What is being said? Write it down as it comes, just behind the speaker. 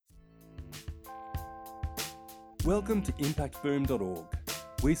Welcome to impactboom.org.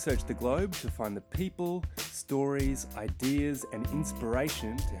 We search the globe to find the people, stories, ideas, and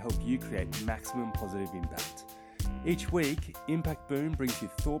inspiration to help you create maximum positive impact. Each week, Impact Boom brings you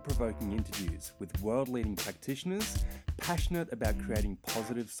thought-provoking interviews with world-leading practitioners passionate about creating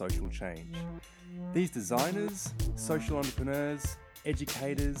positive social change. These designers, social entrepreneurs,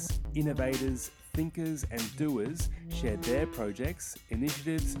 educators, innovators, thinkers and doers share their projects,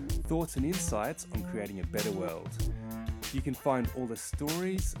 initiatives, thoughts and insights on creating a better world. You can find all the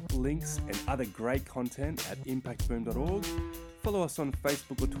stories, links and other great content at impactboom.org. Follow us on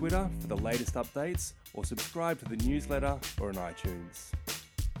Facebook or Twitter for the latest updates, or subscribe to the newsletter or on iTunes.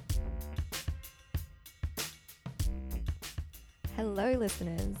 Hello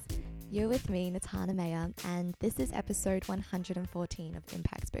listeners, you're with me, Natana Mayer, and this is episode 114 of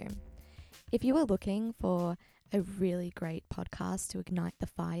Impact Boom. If you are looking for a really great podcast to ignite the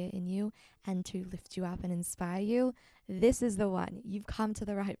fire in you and to lift you up and inspire you, this is the one. You've come to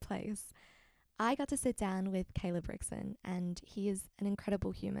the right place. I got to sit down with Caleb Rickson, and he is an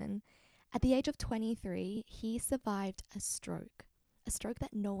incredible human. At the age of 23, he survived a stroke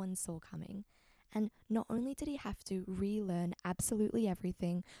that no one saw coming. And not only did he have to relearn absolutely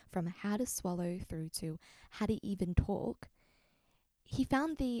everything from how to swallow through to how to even talk, he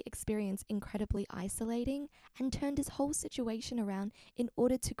found the experience incredibly isolating and turned his whole situation around in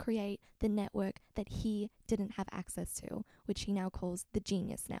order to create the network that he didn't have access to, which he now calls the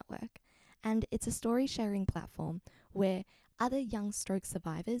Genius Network. And it's a story sharing platform where other young stroke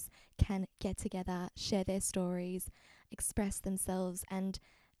survivors can get together, share their stories, express themselves, and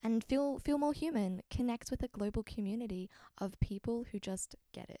feel more human, connect with a global community of people who just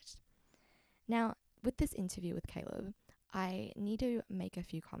get it. Now, with this interview with Caleb, I need to make a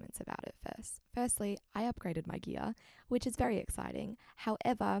few comments about it first. Firstly, I upgraded my gear, which is very exciting.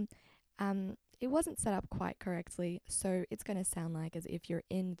 However, it wasn't set up quite correctly, so it's going to sound like as if you're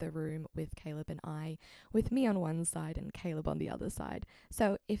in the room with Caleb and I, with me on one side and Caleb on the other side.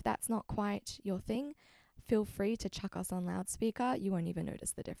 So if that's not quite your thing, feel free to chuck us on loudspeaker. You won't even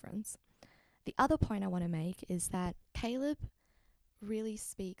notice the difference. The other point I want to make is that Caleb really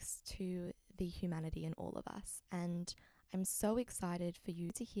speaks to the humanity in all of us, and I'm so excited for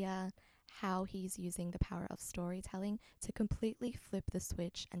you to hear how he's using the power of storytelling to completely flip the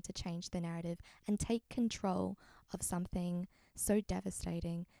switch and to change the narrative and take control of something so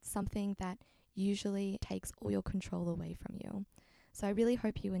devastating, something that usually takes all your control away from you. So I really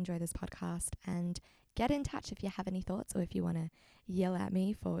hope you enjoy this podcast, and get in touch if you have any thoughts or if you want to yell at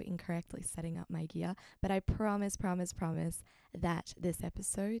me for incorrectly setting up my gear. But I promise that this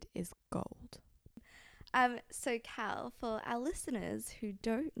episode is gold. So Cal, for our listeners who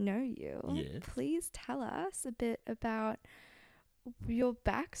don't know you, Yes. Please tell us a bit about your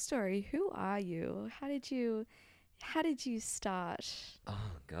backstory. Who are you? How did you start?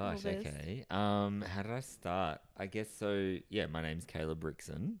 Oh gosh, all this? okay. How did I start? I guess so. Yeah, my name's Caleb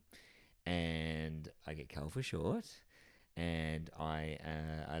Rickson, and I get Cal for short. And I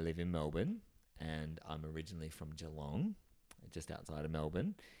live in Melbourne, and I'm originally from Geelong, just outside of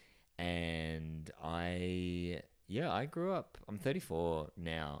Melbourne. And I grew up. I'm 34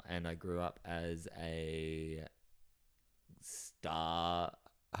 now, and I grew up as a star,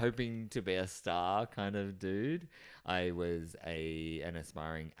 hoping to be a star kind of dude. I was an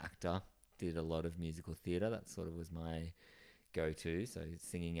aspiring actor, did a lot of musical theatre. That sort of was my go-to. So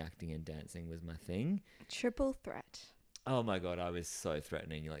singing, acting and dancing was my thing. Triple threat. Oh my God, I was so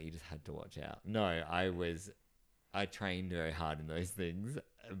threatening. Like, you just had to watch out. No, I trained very hard in those things,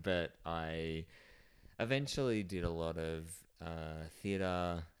 but I eventually did a lot of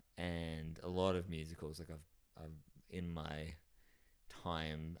theatre and a lot of musicals. Like I've in my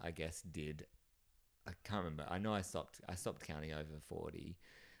time, I guess, I can't remember. I know I stopped counting over 40,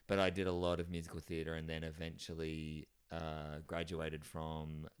 but I did a lot of musical theatre, and then eventually graduated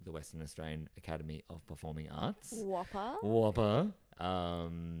from the Western Australian Academy of Performing Arts. Whopper.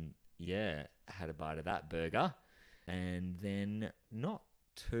 Had a bite of that burger. And then not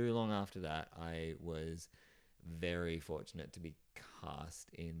too long after that, I was very fortunate to be cast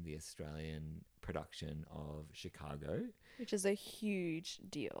in the Australian production of Chicago. Which is a huge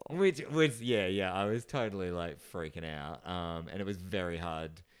deal. Which was, I was totally like freaking out. And it was very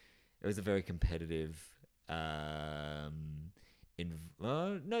hard. It was a very competitive, not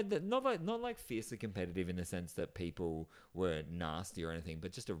like fiercely competitive in the sense that people were nasty or anything,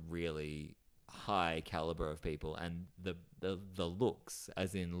 but just a really high caliber of people, and the looks,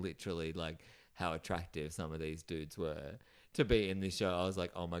 as in literally like how attractive some of these dudes were, to be in this show. I was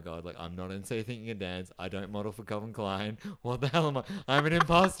like, oh my God, like I'm not in See Thinking and Dance. I don't model for Calvin Klein. What the hell am I? I'm an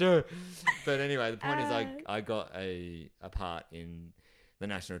imposter. But anyway, the point is I got a part in the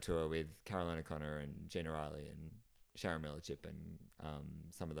national tour with Caroline O'Connor and Gina Riley and Sharon Millichip and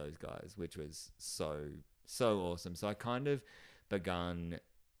some of those guys, which was so awesome. So I kind of begun,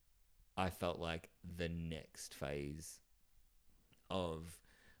 I felt like, the next phase of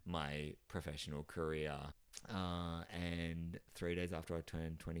my professional career. And 3 days after I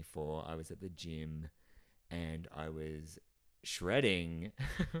turned 24, I was at the gym and I was shredding.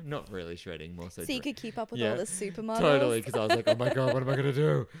 Not really shredding, more so. So you could keep up with Yeah, all the supermodels. Totally, because I was like, oh my God, what am I going to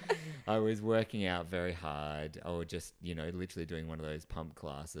do? I was working out very hard, or just, literally doing one of those pump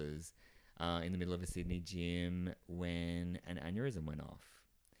classes in the middle of a Sydney gym when an aneurysm went off.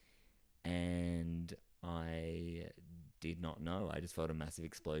 And I did not know. I just felt a massive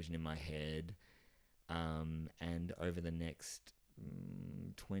explosion in my head. And over the next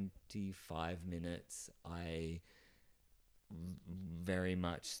 25 minutes, I very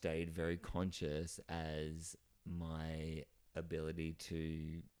much stayed very conscious as my ability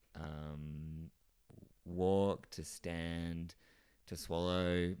to walk, to stand, to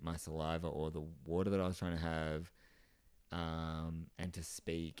swallow my saliva or the water that I was trying to have, and to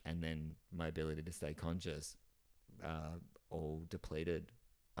speak, and then my ability to stay conscious, all depleted.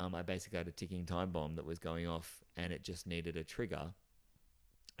 I basically had a ticking time bomb that was going off, and it just needed a trigger.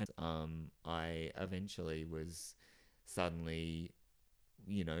 And I eventually was suddenly,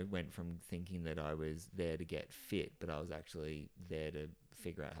 went from thinking that I was there to get fit, but I was actually there to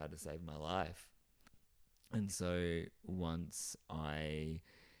figure out how to save my life. And so once I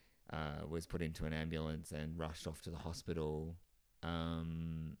was put into an ambulance and rushed off to the hospital,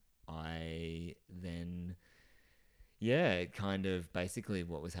 I then... Yeah, kind of basically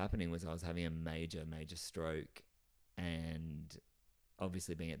what was happening was I was having a major stroke, and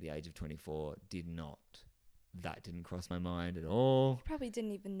obviously being at the age of 24 that didn't cross my mind at all. You probably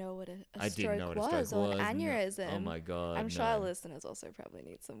didn't even know what a I stroke didn't know what was, a stroke or was. an aneurysm. No. Oh my God. I'm sure our listeners also probably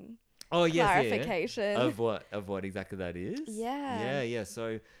need some yes, clarification. Of what exactly that is? Yeah. Yeah.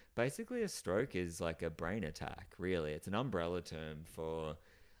 So basically a stroke is like a brain attack, really. It's an umbrella term for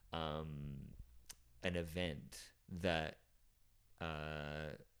an event that,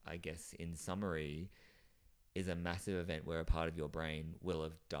 I guess in summary, is a massive event where a part of your brain will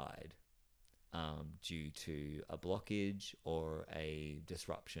have died due to a blockage or a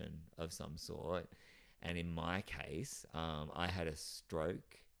disruption of some sort. And in my case, I had a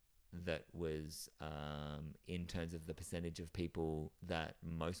stroke that was, in terms of the percentage of people that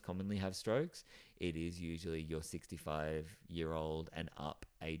most commonly have strokes, it is usually your 65-year-old and up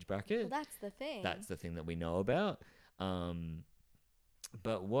age bracket. Well, that's the thing. That's the thing that we know about.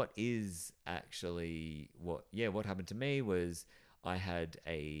 But what is actually what happened to me was I had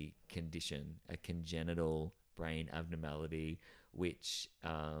a condition, a congenital brain abnormality, which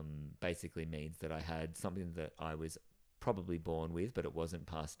basically means that I had something that I was probably born with, but it wasn't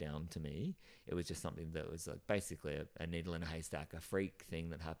passed down to me. It was just something that was like basically a needle in a haystack, a freak thing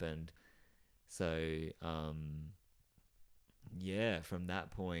that happened. So, from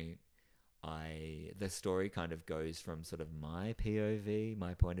that point, the story kind of goes from sort of my POV,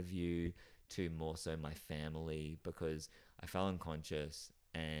 my point of view, to more so my family, because I fell unconscious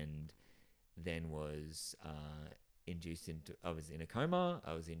and then was I was in a coma.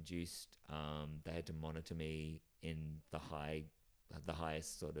 I was induced. They had to monitor me in the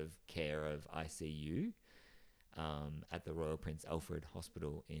highest sort of care of ICU at the Royal Prince Alfred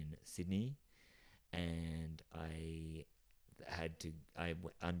Hospital in Sydney, and I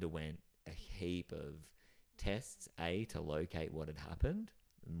underwent a heap of tests to locate what had happened.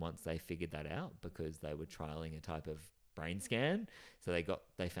 And once they figured that out, because they were trialing a type of brain scan, so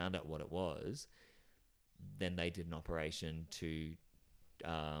they found out what it was, then they did an operation to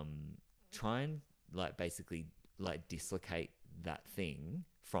try and basically dislocate that thing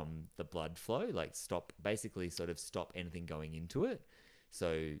from the blood flow, stop anything going into it.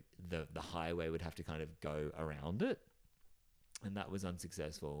 So the highway would have to kind of go around it, and that was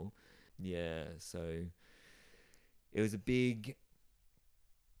unsuccessful. Yeah, so it was a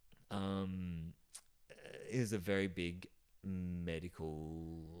very big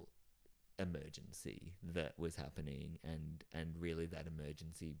medical emergency that was happening, and really that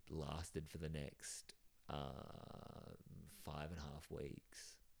emergency lasted for the next 5.5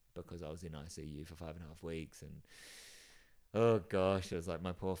 weeks, because I was in ICU for 5.5 weeks, and oh gosh, it was like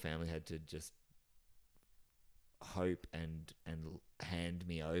my poor family had to just hope and hand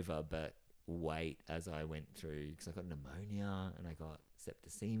me over, but wait as I went through, because I got pneumonia and I got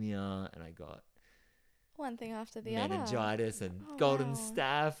septicemia and I got One thing after the other. meningitis and Oh, golden wow.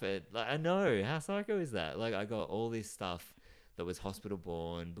 staph. And like, I know, how psycho is that? Like, I got all this stuff that was hospital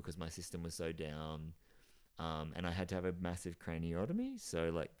borne because my system was so down. And I had to have a massive craniotomy. So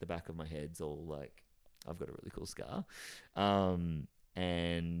like the back of my head's all like, I've got a really cool scar.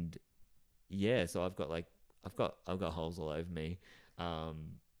 And yeah, so I've got holes all over me.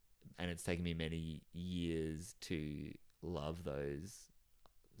 And it's taken me many years to love those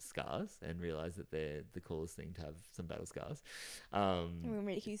scars and realize that they're the coolest thing to have some battle scars. We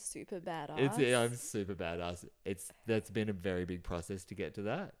make you super badass. I'm super badass. That's been a very big process to get to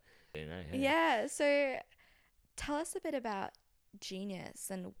that. You know, hey. Yeah. So tell us a bit about Genius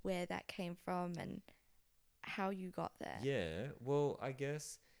and where that came from and how you got there. Yeah, well, I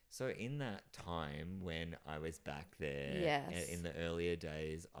guess so. In that time when I was back there, Yes. in the earlier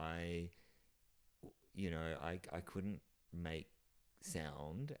days, I couldn't make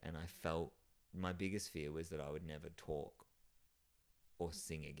sound, and I felt my biggest fear was that I would never talk or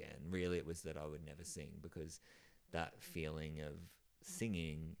sing again. Really, it was that I would never sing, because that feeling of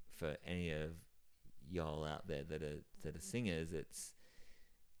singing, for any of y'all out there that are singers,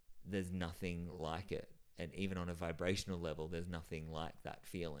 there's nothing like it. And even on a vibrational level, there's nothing like that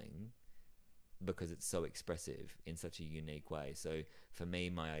feeling, because it's so expressive in such a unique way. So for me,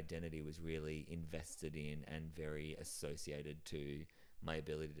 my identity was really invested in and very associated to my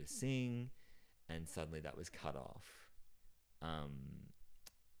ability to sing, and suddenly that was cut off.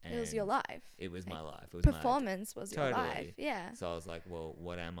 It was your life. It was Like, my life. It was Performance was your Totally. life. Yeah. So I was like, well,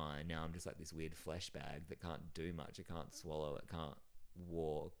 what am I? Now I'm just like this weird flesh bag that can't do much. It can't swallow. It can't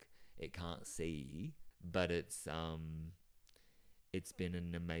walk. It can't see. But it's been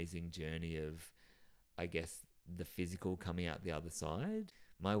an amazing journey of, I guess, the physical coming out the other side.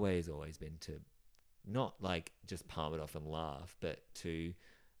 My way has always been to not like just palm it off and laugh, but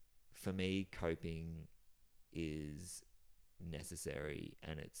for me, coping is necessary,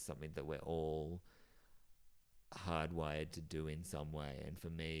 and it's something that we're all hardwired to do in some way. And for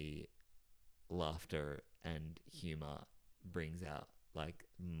me, laughter and humor brings out like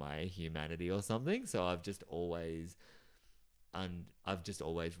my humanity or something. So I've just always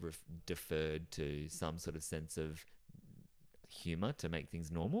deferred to some sort of sense of humor to make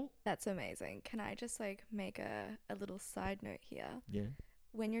things normal. That's amazing. Can I just like make a little side note here? Yeah.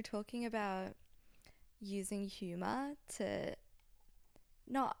 When you're talking about using humor to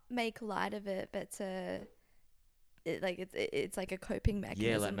not make light of it, but it's like a coping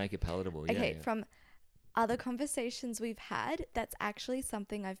mechanism. Yeah, like make it palatable. Yeah, Okay, yeah. from other conversations we've had, that's actually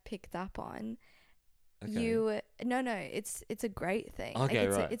something I've picked up on. Okay. It's a great thing. Okay,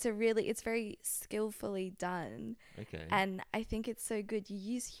 like it's right. it's very skillfully done. Okay. And I think it's so good. You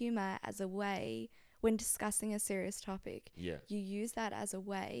use humor as a way when discussing a serious topic. Yeah. You use that as a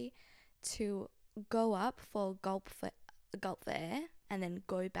way to go up for gulp for air and then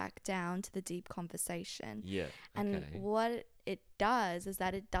go back down to the deep conversation. Yeah. And Okay. what it does is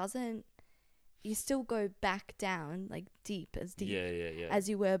that it doesn't, you still go back down like deep Yeah. as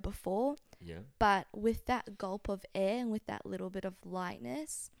you were before, Yeah. but with that gulp of air and with that little bit of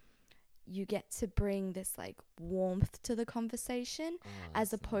lightness, you get to bring this like warmth to the conversation, Oh, as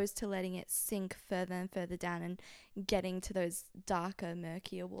that's nice. opposed to letting it sink further and further down and getting to those darker,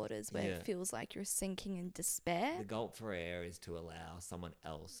 murkier waters where Yeah. it feels like you're sinking in despair. The gulp for air is to allow someone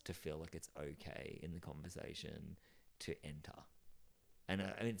else to feel like it's okay in the conversation to enter. And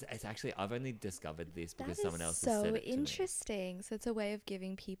it's actually, I've only discovered this because That someone is else has so said it to me. interesting. So it's a way of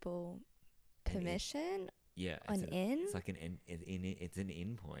giving people An in. permission, Yeah, an in. it's like it's an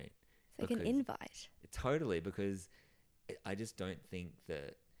in point. It's like an because- invite. Totally, because I just don't think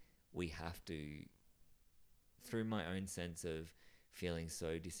that we have to, through my own sense of feeling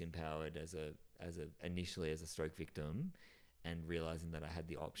so disempowered initially as a stroke victim, and realizing that I had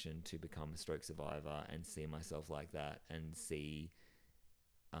the option to become a stroke survivor and see myself like that, and see,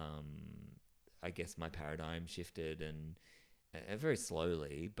 I guess my paradigm shifted, and very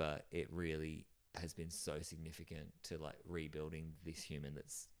slowly, but it really has been so significant to like rebuilding this human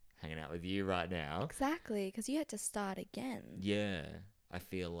that's hanging out with you right now. Exactly, because you had to start again. Yeah, I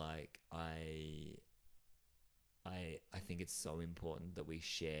feel like I think it's so important that we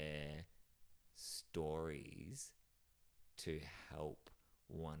share stories to help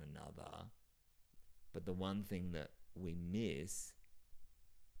one another. But the one thing that we miss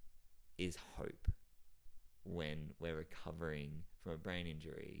is hope. When we're recovering from a brain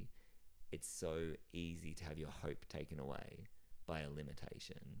injury, it's so easy to have your hope taken away by a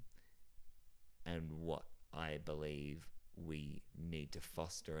limitation. And what I believe we need to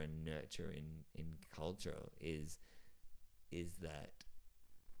foster and nurture in culture is that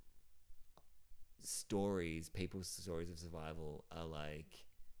stories, people's stories of survival are like,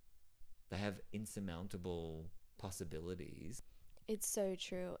 they have insurmountable possibilities. It's so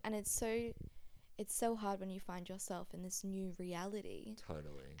true. And it's so hard when you find yourself in this new reality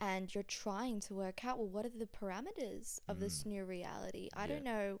Totally. and you're trying to work out, well, what are the parameters of this new reality? I Yeah. don't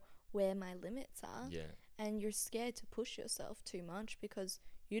know where my limits are. Yeah. And you're scared to push yourself too much because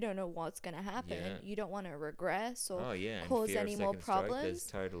you don't know what's going to happen. Yeah. You don't want to regress or Oh yeah, and cause fear of any more second stroke,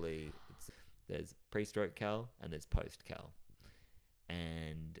 problems. there's pre-stroke Cal and there's post-Cal,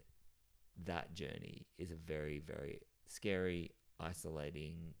 and that journey is a very, very scary,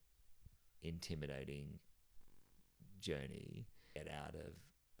 isolating, intimidating journey. Get out of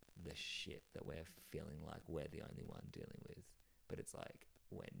the shit that we're feeling like we're the only one dealing with, but it's like,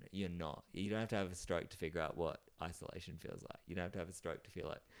 when you're not, you don't have to have a stroke to figure out what isolation feels like. You don't have to have a stroke to feel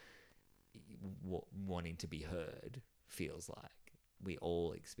like what wanting to be heard feels like. We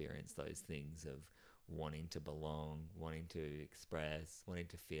all experience those things of wanting to belong, wanting to express, wanting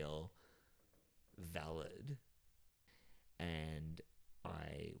to feel valid. And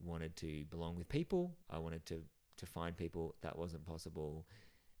I wanted to belong with people. I wanted to find people. That wasn't possible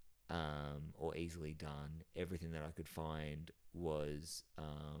or easily done. Everything that I could find was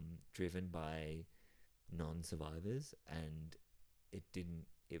driven by non-survivors, and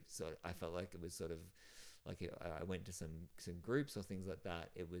I felt like it was sort of like I went to some groups or things like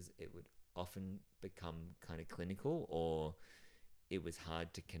that. It would often become kind of clinical, or it was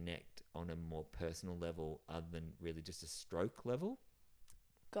hard to connect on a more personal level other than really just a stroke level.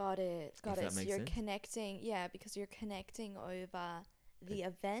 Got it. If that So makes you're sense. connecting, because you're connecting over the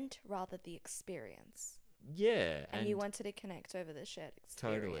event rather the experience. Yeah, And you wanted to connect over the shared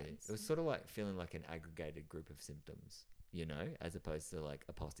experience. totally. It was sort of like feeling like an aggregated group of symptoms, as opposed to like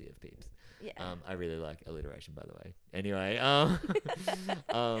a posse of peeps. Yeah. I really like alliteration, by the way. Anyway,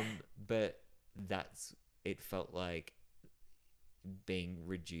 but it felt like being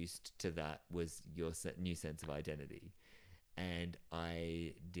reduced to that was your new sense of identity. And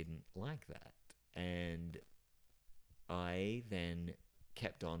I didn't like that. And I then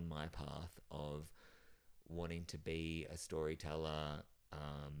kept on my path of wanting to be a storyteller,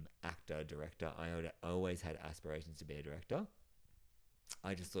 actor, director. I always had aspirations to be a director.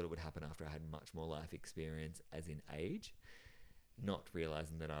 I just thought it would happen after I had much more life experience, as in age, not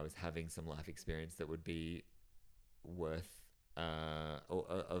realizing that I was having some life experience that would be worth or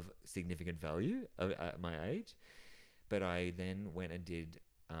of significant value at my age. But I then went and did,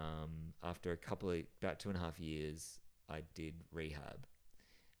 after about 2.5 years, I did rehab.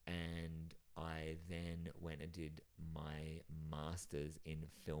 And I then went and did my master's in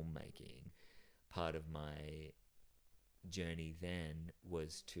filmmaking. Part of my journey then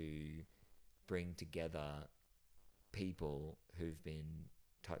was to bring together people who've been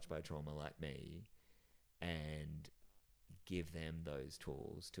touched by trauma like me and give them those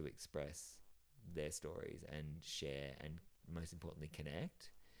tools to express their stories and share and, most importantly,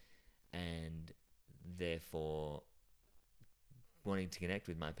 connect. And therefore, wanting to connect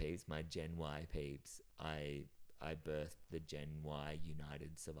with my peeps, my Gen Y peeps, I birthed the Gen Y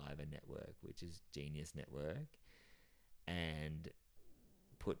United Survivor Network, which is Genius Network, and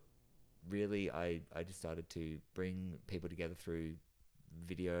I just started to bring people together through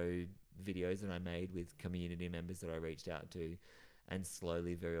videos that I made with community members that I reached out to, and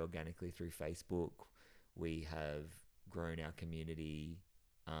slowly, very organically through Facebook, we have grown our community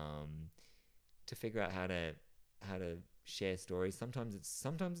to figure out how to share stories. Sometimes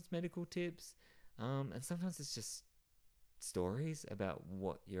it's medical tips, and sometimes it's just stories about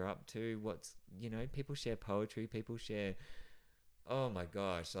what you're up to. People share poetry, people share, oh my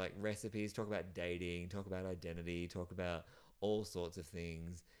gosh, like recipes, talk about dating, talk about identity, talk about all sorts of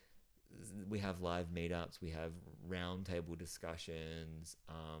things. We have live meetups, we have roundtable discussions.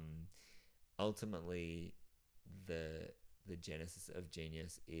 Ultimately, the genesis of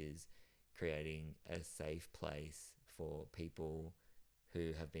Genius is creating a safe place for people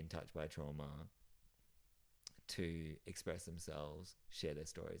who have been touched by trauma to express themselves, share their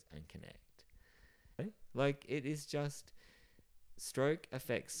stories, and connect. Like, it is just, stroke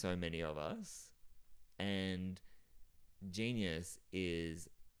affects so many of us, and Genius is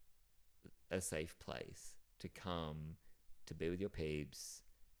a safe place to come, to be with your peeps,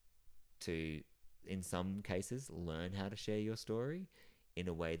 to, in some cases, learn how to share your story in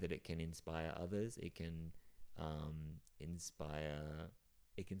a way that it can inspire others. It can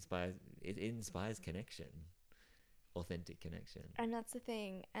it inspires connection, authentic connection. And that's the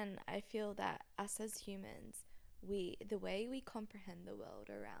thing. And I feel that us as humans, the way we comprehend the world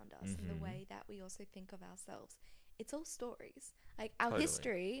around us and the way that we also think of ourselves it's all stories. Like our Totally.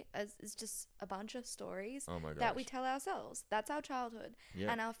 history is just a bunch of stories Oh my gosh. that we tell ourselves. That's our childhood.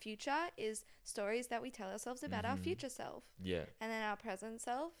 Yeah. And our future is stories that we tell ourselves about our Mhm. future self. Yeah. And then our present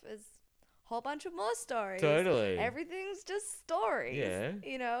self is a whole bunch of more stories. Totally. Everything's just stories. Yeah.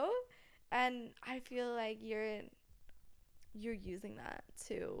 You know? And I feel like you're using that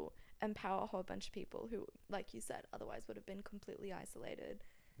to empower a whole bunch of people who, like you said, otherwise would have been completely isolated.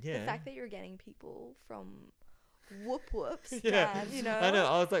 Yeah. The fact that you're getting people from whoops, Yeah. man, you know? I know.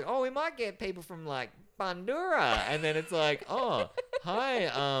 I was like, oh, we might get people from like Bandura, and then it's like, oh, hi,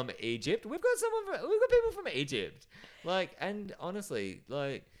 Egypt. We've got people from Egypt. Like, and honestly,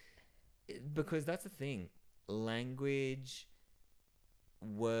 like, because that's the thing, language,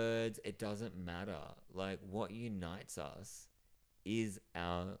 words, it doesn't matter. Like, what unites us is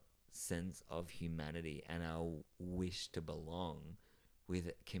our sense of humanity and our wish to belong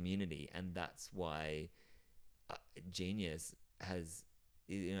with community, and that's why Genius has,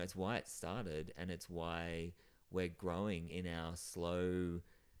 you know, it's why it started, and it's why we're growing in our slow,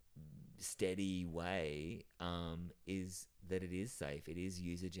 steady way, is that it is safe, it is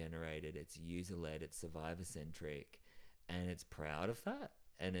user generated, it's user led, it's survivor centric, and it's proud of that.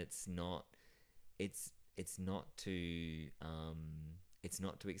 And it's not to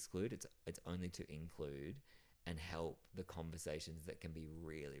exclude, it's only to include and help the conversations that can be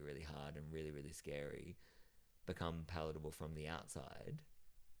really, really hard and really, really scary become palatable from the outside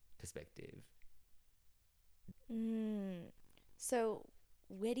perspective. So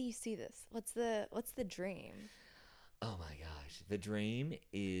where do you see this? What's the dream? Oh my gosh. The dream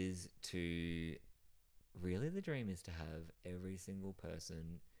is to have every single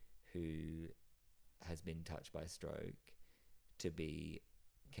person who has been touched by stroke to be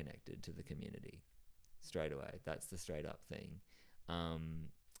connected to the community straight away. That's the straight up thing.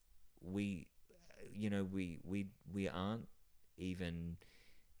 We aren't even,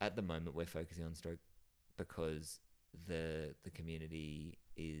 at the moment, we're focusing on stroke because the community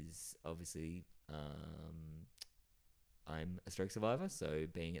is obviously, I'm a stroke survivor, so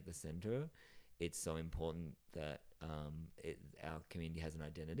being at the center, it's so important that our community has an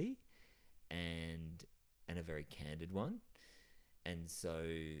identity and a very candid one. And so,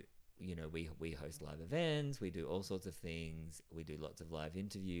 you know, we host live events, we do all sorts of things, we do lots of live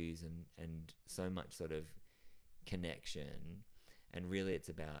interviews and so much sort of connection. And really it's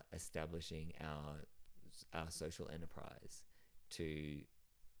about establishing our social enterprise to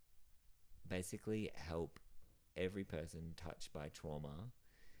basically help every person touched by trauma,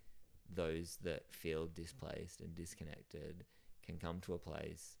 those that feel displaced and disconnected, can come to a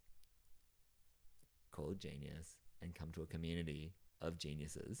place called Genius and come to a community of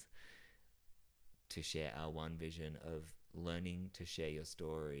geniuses to share our one vision of learning to share your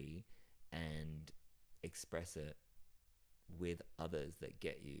story and express it with others that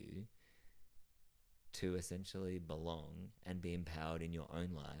get you to essentially belong and be empowered in your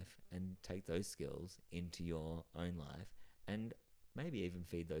own life and take those skills into your own life and maybe even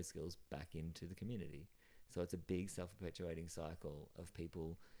feed those skills back into the community. So it's a big self-perpetuating cycle of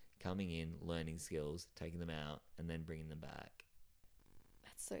people coming in, learning skills, taking them out, and then bringing them back.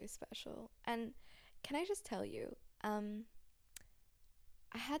 That's so special. And can I just tell you, I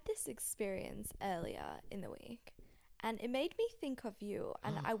had this experience earlier in the week, and it made me think of you,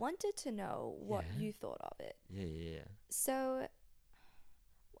 and I wanted to know what you thought of it. Yeah. So,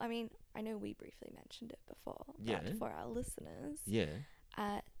 I mean, I know we briefly mentioned it before, but for our listeners,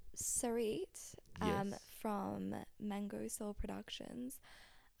 Sarit from Mango Soul Productions,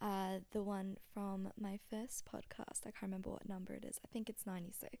 the one from my first podcast, I can't remember what number it is, I think it's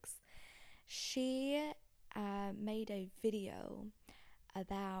 96, she made a video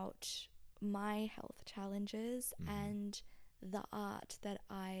about my health challenges and the art that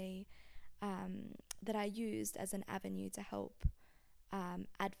I used as an avenue to help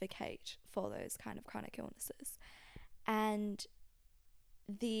advocate for those kind of chronic illnesses. And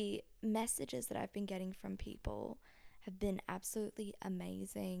the messages that I've been getting from people have been absolutely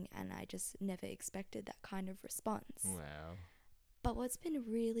amazing, and I just never expected that kind of response. Wow. But what's been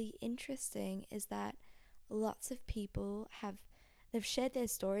really interesting is that lots of people they've shared their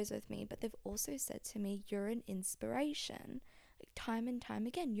stories with me, but they've also said to me, you're an inspiration. Like, time and time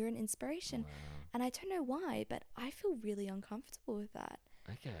again, you're an inspiration. Wow. And I don't know why, but I feel really uncomfortable with that.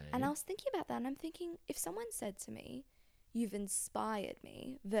 Okay. And I was thinking about that, and I'm thinking, if someone said to me, you've inspired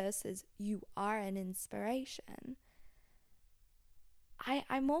me, versus you are an inspiration,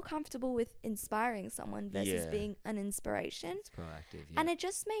 I'm more comfortable with inspiring someone versus being an inspiration. It's proactive. And it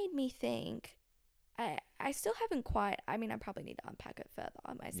just made me think, I still haven't quite, I mean, I probably need to unpack it further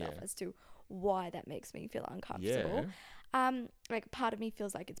myself Yeah. as to why that makes me feel uncomfortable. Like part of me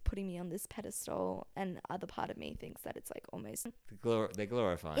feels like it's putting me on this pedestal, and other part of me thinks that it's like almost, They're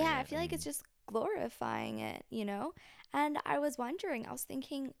glorifying yeah, I it feel like it's and- just glorifying it, you know? And I was wondering, I was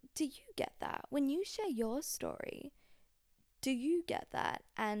thinking, do you get that when you share your story? Do you get that?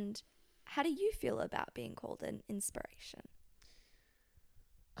 And how do you feel about being called an inspiration?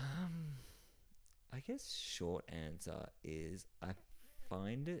 I guess short answer is I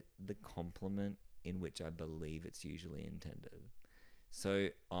find it the compliment in which I believe it's usually intended. So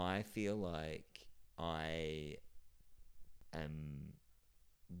I feel like I am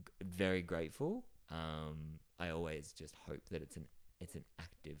very grateful. I always just hope that it's an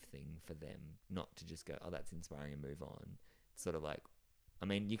active thing for them, not to just go, oh, that's inspiring and move on. It's sort of like, I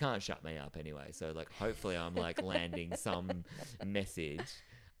mean, you can't shut me up anyway. So like, hopefully, I'm like landing some message,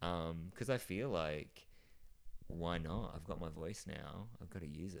 because I feel like, why not? I've got my voice now. I've got to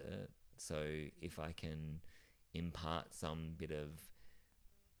use it. So if I can impart some bit of,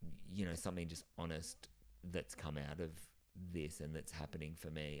 something just honest that's come out of this and that's happening for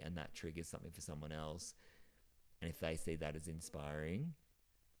me, and that triggers something for someone else, and if they see that as inspiring,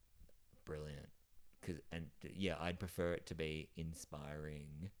 brilliant. I'd prefer it to be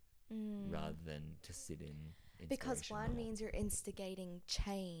inspiring rather than to sit in Because one inspirational. means you're instigating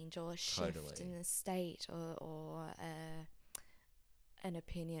change or a shift Totally. in the state or an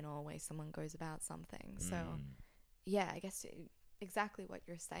opinion or a way someone goes about something. So, yeah, I guess exactly what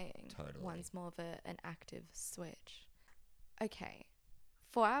you're saying. Totally. One's more of an active switch. Okay.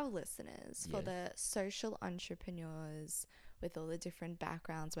 For our listeners, for Yes. the social entrepreneurs with all the different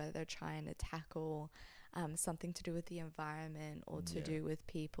backgrounds, whether they're trying to tackle something to do with the environment or to Yeah. do with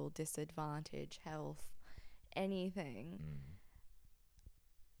people, disadvantage, health, anything,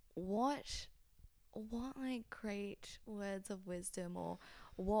 what like great words of wisdom or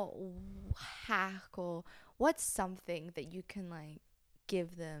what hack or what's something that you can like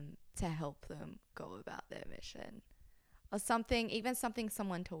give them to help them go about their mission, or something, even something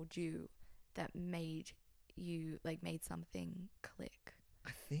someone told you that made you like made something click?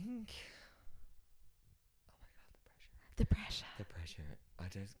 I think. The pressure. The pressure. I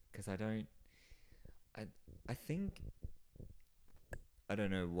just because I don't. I think. I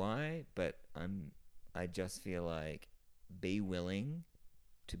don't know why, but I just feel like be willing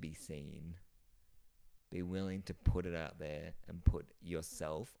to be seen. Be willing to put it out there and put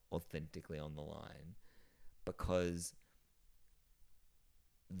yourself authentically on the line, because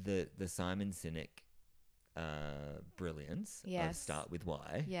the Simon Sinek brilliance of Yes. Start With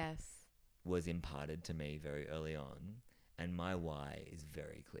Why Yes. was imparted to me very early on, and my why is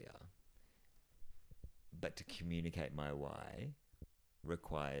very clear. But to communicate my why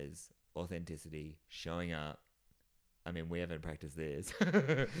requires authenticity, showing up. I mean, we haven't practiced this,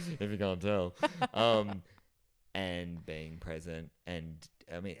 if you can't tell. And being present. And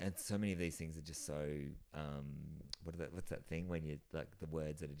I mean, and so many of these things are just so, what's that thing when you, like, the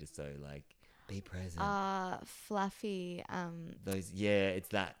words that are just so, like, be present. Fluffy, It's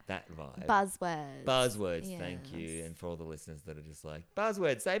that vibe. buzzwords. Thank you. Yes. And for all the listeners that are just like,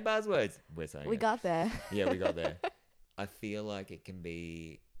 buzzwords, say buzzwords. We're saying We it. got there. Yeah, we got there. I feel like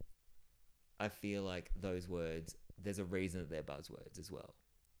those words, there's a reason that they're buzzwords as well.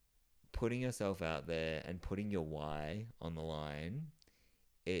 Putting yourself out there and putting your why on the line,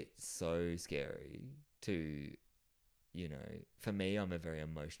 it's so scary to, for me, I'm a very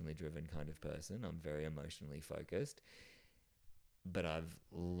emotionally driven kind of person. I'm very emotionally focused. But I've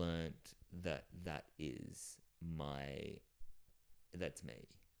learnt that's me.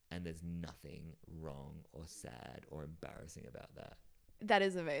 And there's nothing wrong or sad or embarrassing about that. That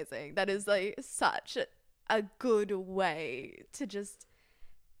is amazing. That is like such a good way to just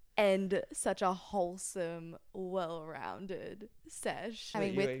end such a wholesome, well-rounded sesh. I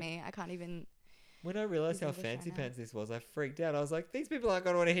mean, with me, I can't even. When I realised how English right fancy now. pants this was, I freaked out. I was like, these people aren't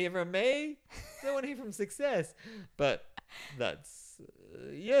going to want to hear from me. They want to hear from success. But that's,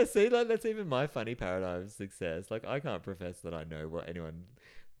 see, like, that's even my funny paradigm of success. Like, I can't profess that I know what anyone,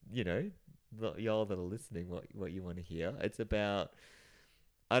 y'all that are listening, what you want to hear. It's about,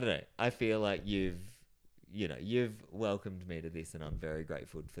 I don't know. I feel like you've welcomed me to this, and I'm very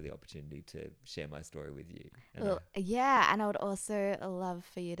grateful for the opportunity to share my story with you. And Well, yeah, and I would also love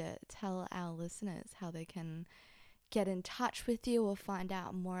for you to tell our listeners how they can get in touch with you or find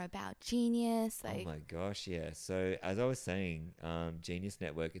out more about Genius. oh my gosh, yeah. So as I was saying, Genius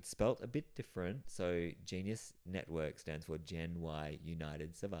Network, it's spelt a bit different. So Genius Network stands for Gen Y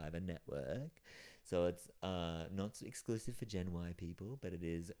United Survivor Network. So it's not exclusive for Gen Y people, but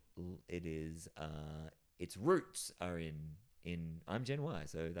its roots are in I'm Gen Y,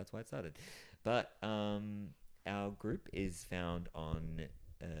 so that's why it started. But our group is found on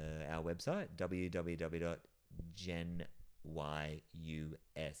our website,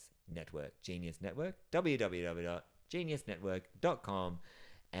 Genius Network, www.geniusnetwork.com.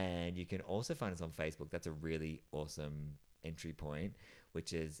 And you can also find us on Facebook. That's a really awesome entry point,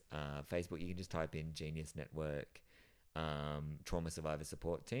 which is Facebook. You can just type in Genius Network Trauma Survivor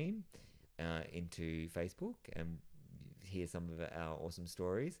Support Team into Facebook and hear some of our awesome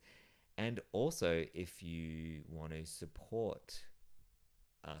stories. And also, if you want to support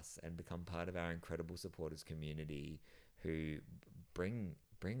us and become part of our incredible supporters community who bring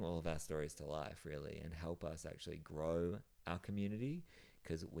all of our stories to life, really, and help us actually grow our community,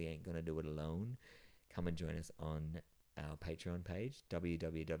 because we ain't going to do it alone, come and join us on our Patreon page,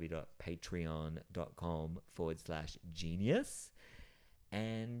 www.patreon.com/genius.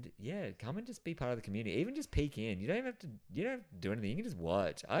 And yeah, come and just be part of the community. Even just peek in. You don't have to do anything. You can just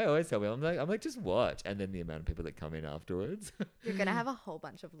watch. I always tell people, I'm like, just watch. And then the amount of people that come in afterwards. You're going to have a whole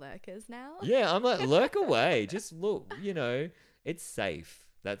bunch of lurkers now. Yeah, I'm like, lurk away. Just look, it's safe.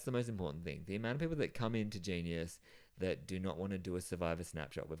 That's the most important thing. The amount of people that come into Genius that do not want to do a survivor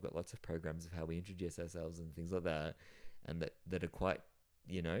snapshot. We've got lots of programs of how we introduce ourselves and things like that. And that are quite,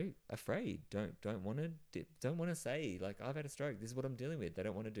 afraid. Don't want to say, like, I've had a stroke, this is what I'm dealing with. They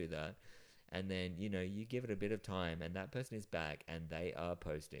don't want to do that. And then, you give it a bit of time and that person is back and they are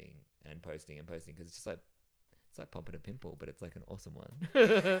posting because it's just like, it's like popping a pimple, but it's like an awesome one.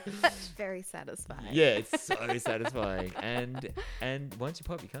 That's very satisfying. Yeah, it's so satisfying. And once you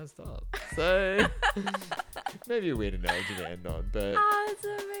pop, you can't stop. So maybe a weird analogy to end on, but that's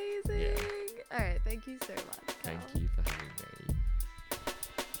amazing. Yeah. All right, thank you so much. Thank you for having me.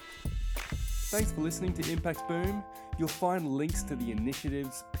 Thanks for listening to Impact Boom. You'll find links to the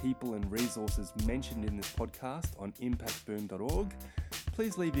initiatives, people and resources mentioned in this podcast on impactboom.org.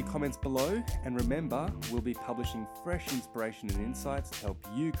 Please leave your comments below, and remember, we'll be publishing fresh inspiration and insights to help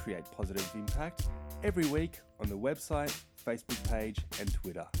you create positive impact every week on the website, Facebook page and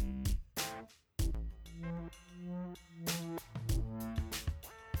Twitter.